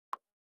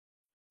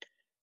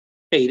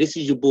Hey, this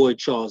is your boy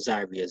Charles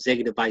Ivory,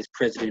 Executive Vice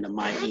President of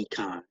My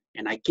Econ.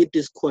 And I get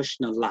this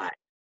question a lot.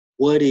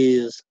 What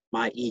is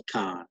My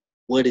Econ?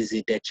 What is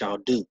it that y'all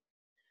do?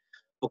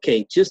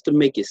 Okay, just to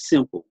make it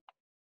simple,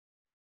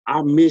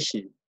 our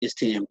mission is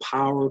to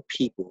empower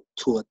people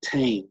to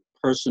attain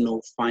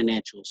personal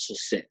financial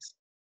success.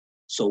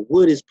 So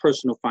what is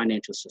personal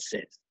financial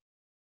success?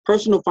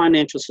 Personal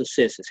financial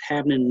success is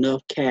having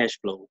enough cash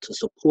flow to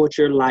support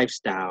your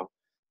lifestyle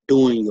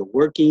during your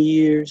working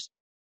years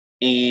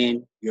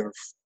and your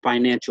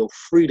financial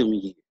freedom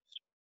years.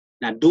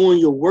 Now, during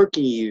your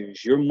working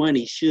years, your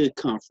money should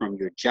come from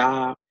your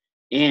job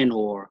and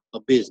or a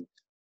business.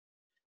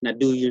 Now,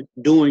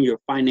 during your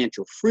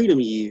financial freedom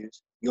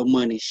years, your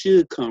money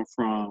should come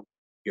from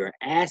your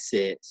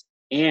assets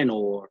and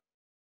or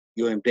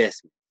your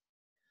investment.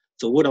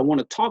 So what I want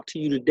to talk to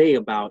you today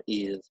about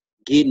is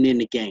getting in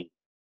the game,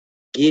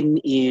 getting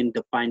in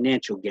the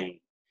financial game.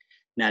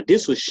 Now,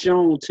 this was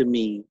shown to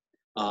me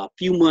a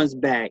few months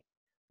back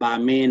by a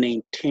man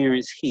named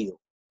Terrence Hill.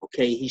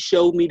 Okay, he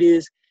showed me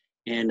this,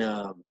 and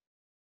I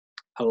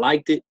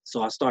liked it,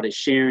 so I started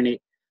sharing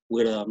it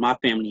with my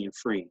family and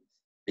friends.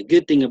 The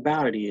good thing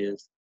about it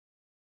is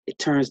it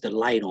turns the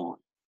light on,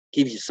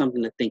 gives you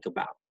something to think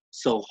about.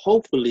 So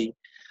hopefully,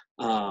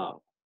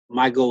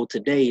 my goal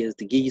today is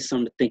to give you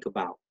something to think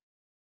about.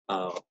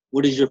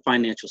 What is your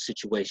financial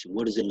situation?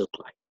 What does it look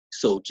like?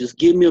 So just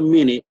give me a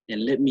minute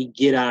and let me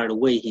get out of the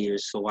way here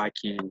so I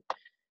can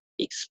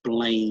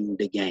explain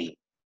the game.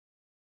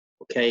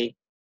 Okay?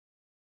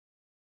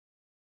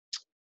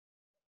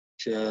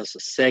 Just a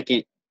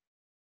second.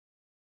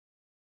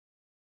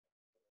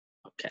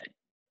 Okay.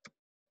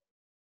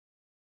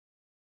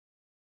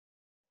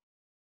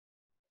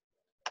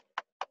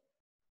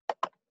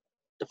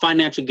 The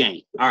financial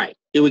game. All right,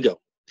 here we go.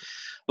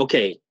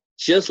 Okay,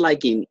 just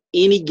like in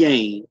any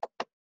game,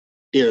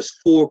 there's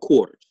 4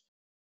 quarters.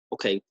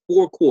 Okay,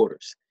 4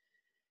 quarters.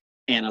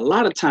 And a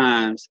lot of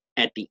times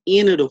at the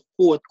end of the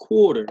 4th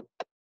quarter,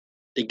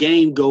 the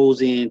game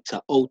goes into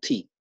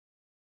OT,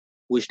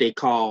 which they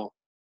call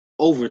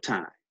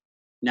overtime.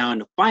 Now in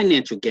the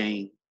financial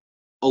game,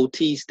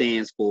 OT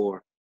stands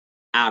for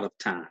out of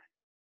time.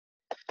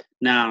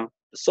 Now,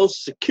 the Social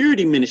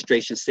Security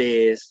Administration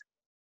says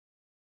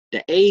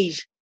the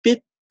age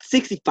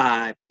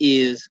 65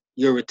 is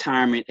your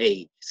retirement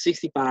age.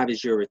 65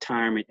 is your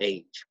retirement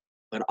age.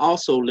 But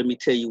also, let me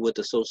tell you what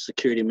the Social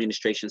Security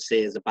Administration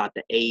says about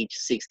the age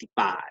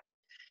 65.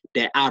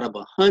 That out of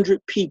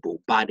 100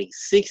 people by their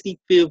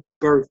 65th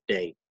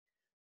birthday,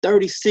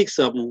 36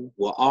 of them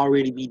will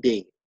already be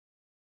dead.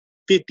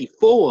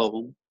 54 of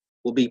them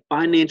will be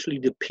financially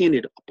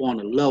dependent upon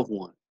a loved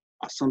one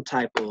or some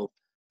type of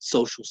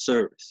social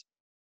service.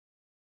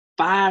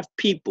 5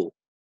 people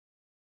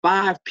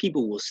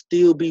will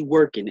still be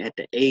working at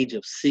the age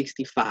of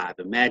 65.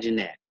 Imagine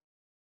that.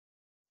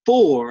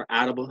 4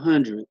 out of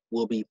 100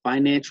 will be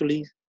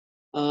financially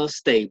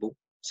stable,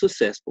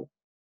 successful,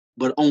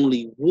 but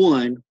only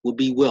 1 will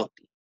be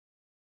wealthy.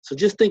 So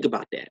just think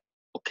about that,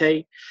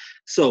 okay?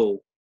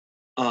 So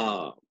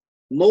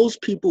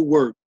most people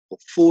work for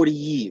 40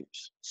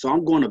 years. So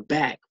I'm going to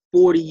back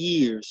 40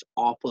 years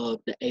off of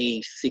the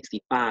age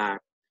 65,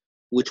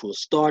 which will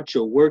start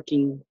your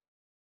working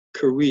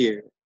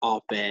career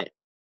off at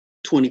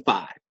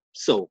 25.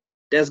 So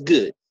that's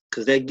good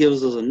because that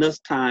gives us enough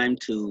time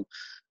to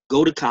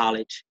go to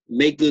college,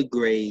 make good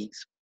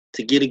grades,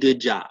 to get a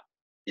good job,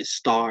 and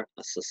start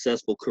a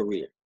successful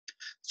career.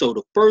 So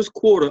the 1st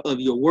quarter of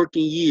your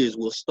working years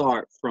will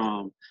start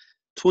from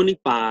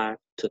 25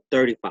 to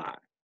 35.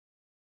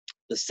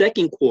 The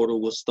 2nd quarter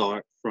will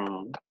start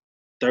from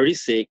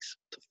 36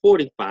 to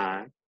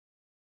 45.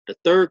 The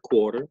 3rd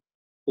quarter,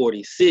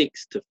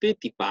 46 to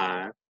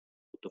 55.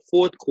 The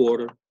 4th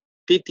quarter,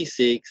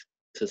 56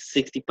 to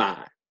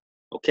 65.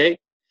 Okay?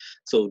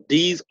 So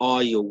these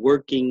are your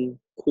working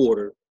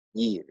quarter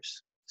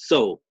years.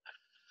 So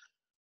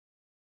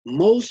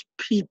most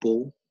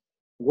people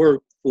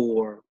work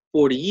for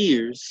 40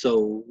 years.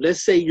 So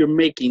let's say you're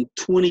making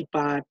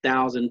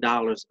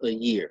 $25,000 a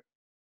year.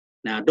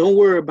 Now, don't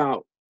worry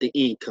about the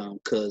income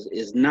because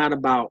it's not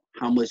about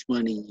how much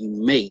money you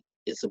make.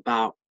 It's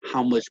about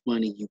how much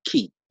money you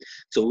keep.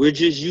 So we're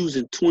just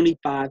using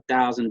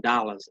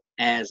 $25,000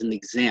 as an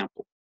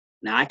example.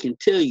 Now, I can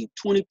tell you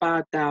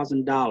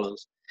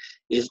 $25,000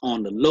 is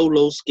on the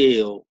low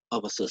scale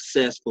of a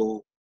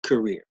successful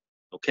career,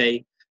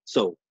 okay?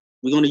 So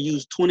we're going to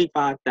use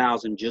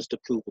 25,000 just to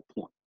prove a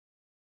point.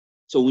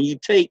 So when you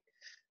take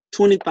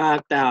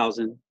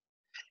 25,000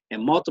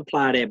 and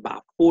multiply that by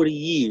 40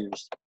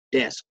 years,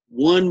 that's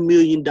 $1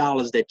 million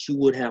that you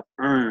would have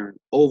earned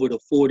over the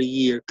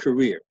 40-year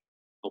career,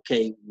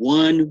 okay?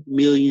 $1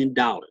 million.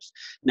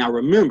 Now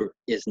remember,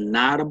 it's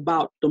not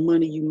about the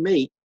money you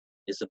make,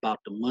 it's about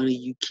the money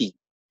you keep.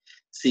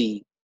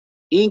 See,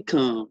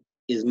 income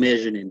is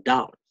measured in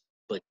dollars,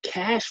 but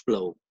cash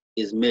flow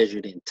is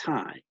measured in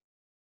time.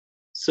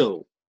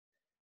 So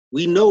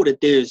we know that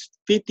there's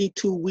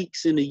 52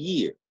 weeks in a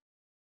year,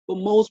 but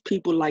most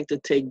people like to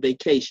take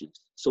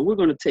vacations. So we're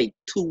going to take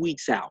 2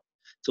 weeks out.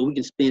 so we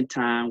can spend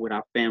time with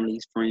our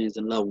families, friends,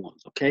 and loved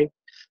ones, okay?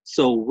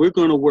 So we're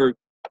going to work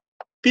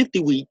 50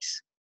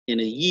 weeks in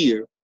a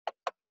year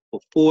for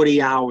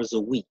 40 hours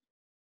a week.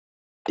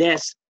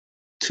 That's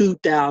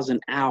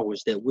 2,000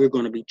 hours that we're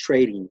going to be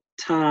trading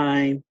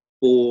time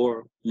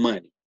for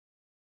money,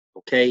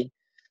 okay?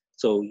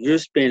 So you're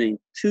spending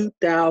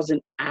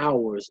 2,000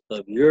 hours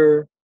of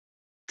your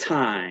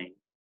time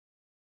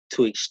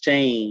to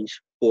exchange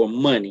for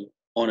money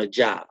on a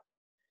job.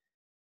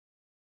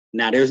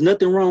 Now, there's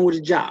nothing wrong with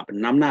a job,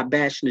 and I'm not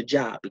bashing the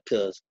job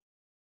because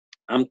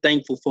I'm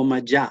thankful for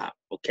my job,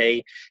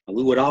 okay? And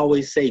we would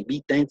always say,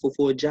 be thankful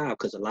for a job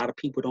because a lot of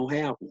people don't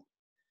have one.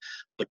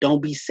 But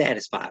don't be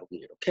satisfied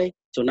with it, okay?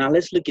 So now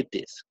let's look at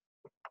this.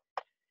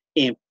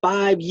 In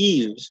 5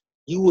 years,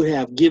 you would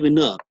have given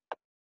up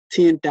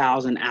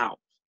 10,000 hours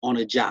on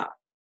a job.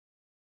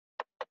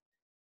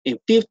 In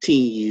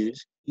 15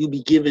 years, you'll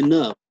be giving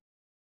up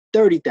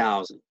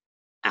 30,000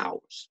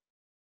 hours.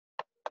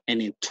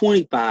 And in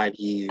 25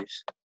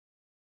 years,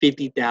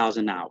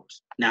 50,000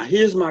 hours. Now,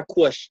 here's my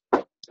question.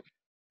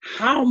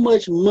 How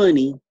much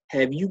money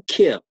have you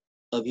kept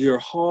of your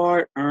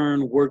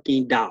hard-earned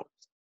working dollars?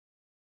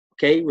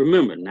 Okay,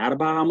 remember, not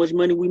about how much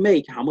money we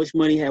make, how much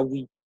money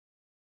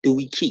do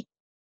we keep?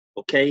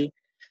 Okay,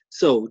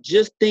 so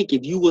just think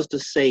if you was to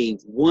save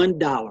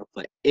 $1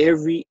 for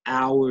every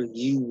hour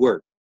you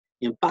work,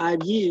 in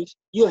 5 years,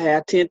 you'll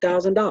have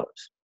 $10,000.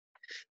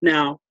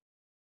 Now,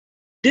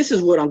 this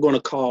is what I'm going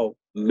to call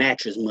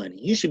mattress money.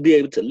 You should be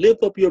able to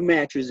lift up your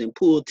mattress and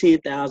pull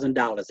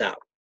 $10,000 out.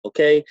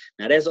 Okay,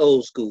 now that's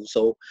old school.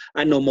 So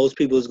I know most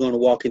people is going to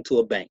walk into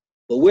a bank.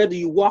 But whether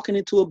you're walking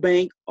into a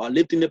bank or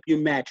lifting up your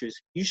mattress,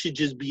 you should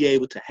just be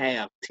able to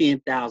have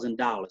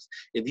 $10,000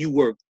 if you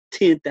work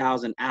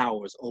 10,000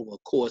 hours over a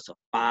course of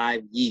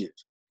 5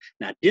 years.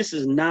 Now, this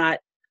is not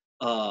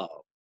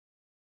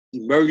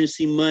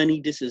emergency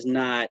money. This is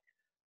not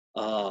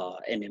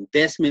an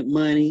investment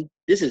money.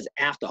 This is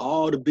after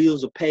all the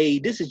bills are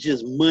paid. This is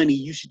just money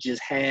you should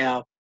just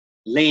have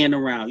laying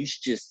around. You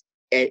should just,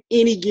 at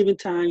any given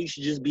time, you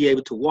should just be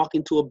able to walk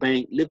into a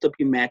bank, lift up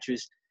your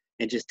mattress,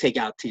 and just take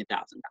out $10,000.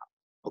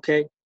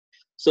 Okay?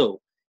 So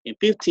in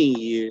 15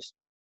 years,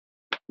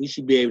 we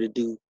should be able to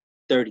do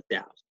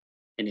 30,000.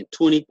 And in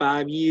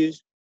 25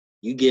 years,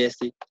 you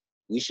guessed it,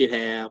 we should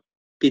have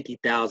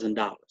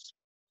 $50,000.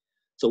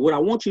 So what I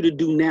want you to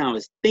do now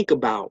is think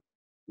about,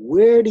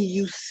 where do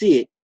you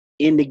sit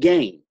in the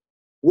game?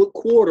 What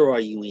quarter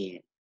are you in?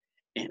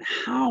 And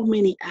how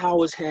many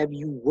hours have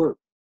you worked?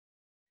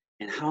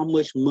 And how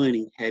much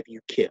money have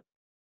you kept?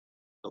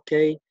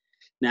 Okay?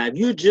 Now, if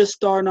you're just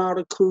starting out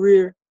a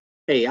career,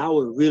 hey, I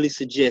would really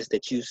suggest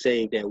that you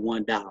save that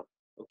 $1,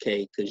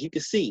 okay? Because you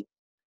can see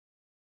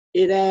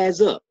it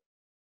adds up.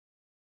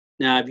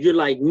 Now, if you're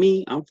like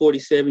me, I'm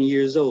 47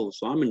 years old,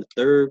 so I'm in the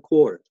third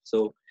quarter.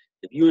 So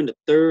if you're in the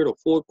third or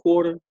fourth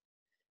quarter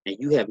and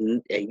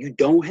you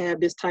don't have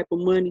this type of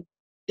money,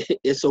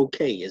 it's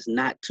okay. It's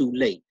not too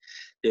late.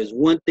 There's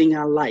one thing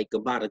I like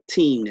about a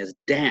team that's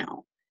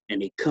down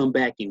and they come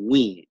back and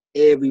win.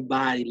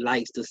 Everybody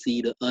likes to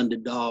see the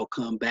underdog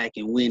come back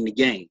and win the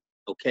game.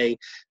 Okay,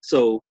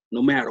 so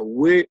no matter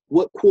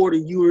what quarter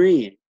you're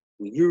in,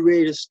 when you're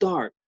ready to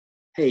start,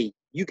 hey,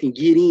 you can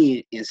get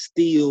in and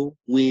still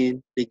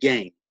win the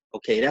game.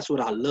 Okay, that's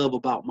what I love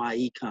about my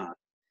econ.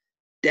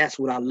 That's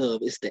what I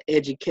love. It's the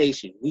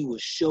education. We will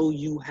show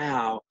you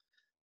how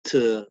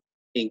to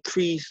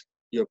increase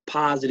your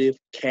positive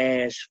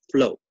cash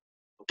flow.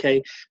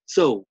 Okay,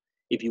 so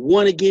if you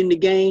want to get in the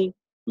game,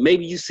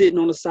 maybe you sitting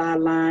on the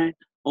sideline,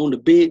 on the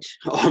bench,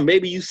 or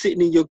maybe you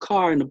sitting in your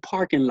car in the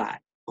parking lot.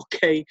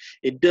 Okay,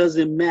 it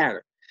doesn't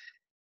matter.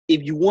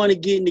 If you want to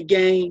get in the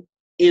game,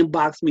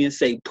 inbox me and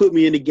say, put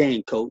me in the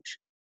game, coach.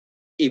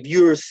 If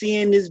you're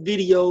seeing this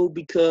video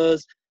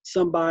because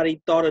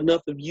somebody thought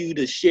enough of you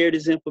to share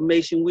this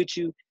information with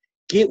you,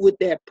 get with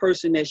that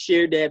person that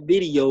shared that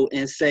video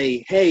and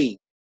say, hey,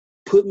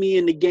 put me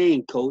in the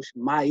game, coach.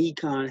 My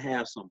econ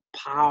have some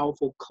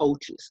powerful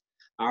coaches.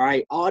 All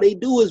right. All they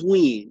do is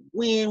win,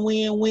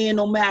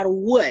 no matter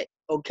what.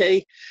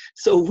 Okay.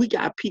 So we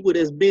got people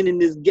that's been in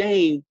this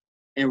game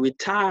and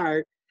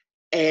retired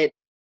at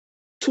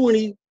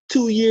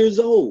 22 years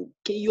old.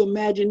 Can you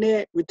imagine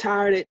that?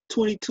 Retired at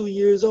 22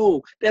 years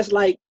old. That's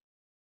like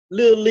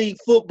little league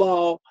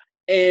football,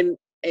 and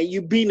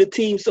you beating the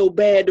team so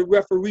bad the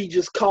referee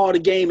just called the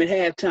game at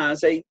halftime.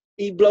 Say,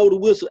 he blow the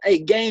whistle. Hey,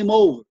 game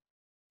over.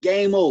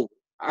 Game over.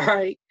 All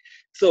right.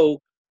 So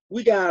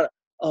we got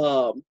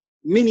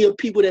many of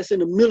people that's in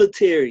the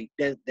military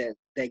that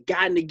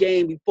got in the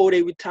game before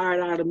they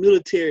retired out of the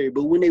military.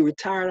 But when they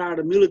retired out of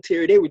the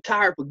military, they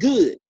retired for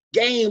good.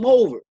 Game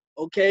over.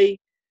 Okay.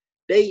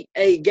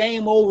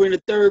 Game over in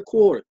the third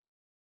quarter.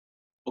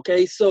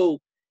 Okay. So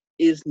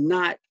it's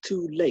not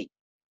too late.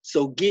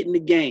 So get in the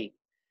game.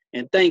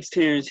 And thanks,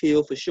 Terrence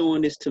Hill, for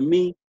showing this to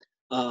me.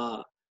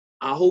 I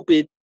hope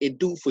it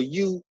do for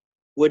you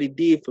what it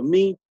did for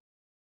me.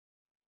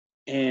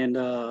 And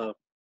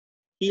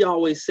he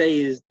always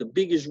says the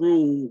biggest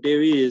room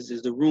there is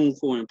the room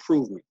for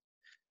improvement.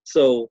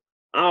 So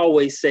I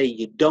always say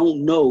you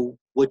don't know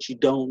what you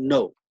don't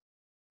know.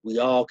 We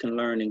all can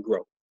learn and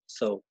grow.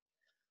 So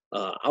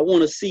I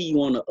want to see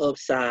you on the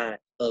upside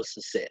of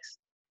success.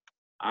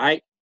 All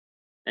right.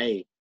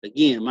 Hey,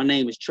 again, my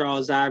name is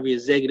Charles Ivory,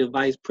 Executive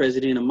Vice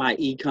President of My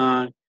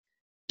Econ.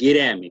 Get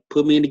at me.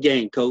 Put me in the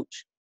game,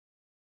 coach.